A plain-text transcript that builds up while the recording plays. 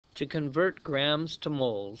To convert grams to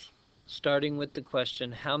moles, starting with the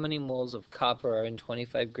question, how many moles of copper are in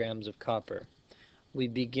 25 grams of copper? We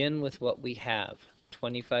begin with what we have,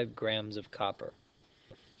 25 grams of copper.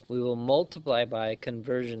 We will multiply by a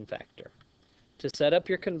conversion factor. To set up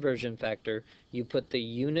your conversion factor, you put the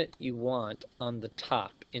unit you want on the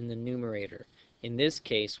top in the numerator. In this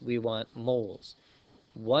case, we want moles.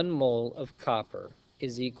 1 mole of copper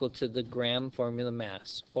is equal to the gram formula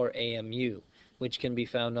mass, or AMU, which can be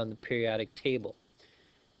found on the periodic table.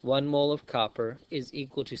 1 mole of copper is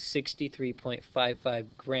equal to 63.55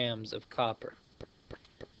 grams of copper.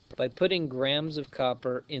 By putting grams of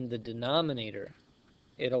copper in the denominator,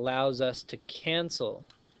 it allows us to cancel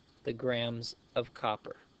the grams of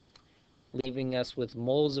copper, leaving us with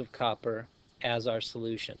moles of copper as our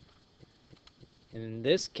solution. In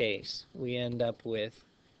this case, we end up with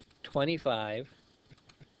 25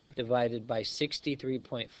 divided by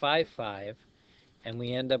 63.55, and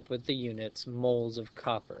we end up with the units moles of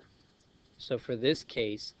copper. So for this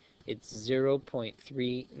case, it's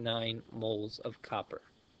 0.39 moles of copper.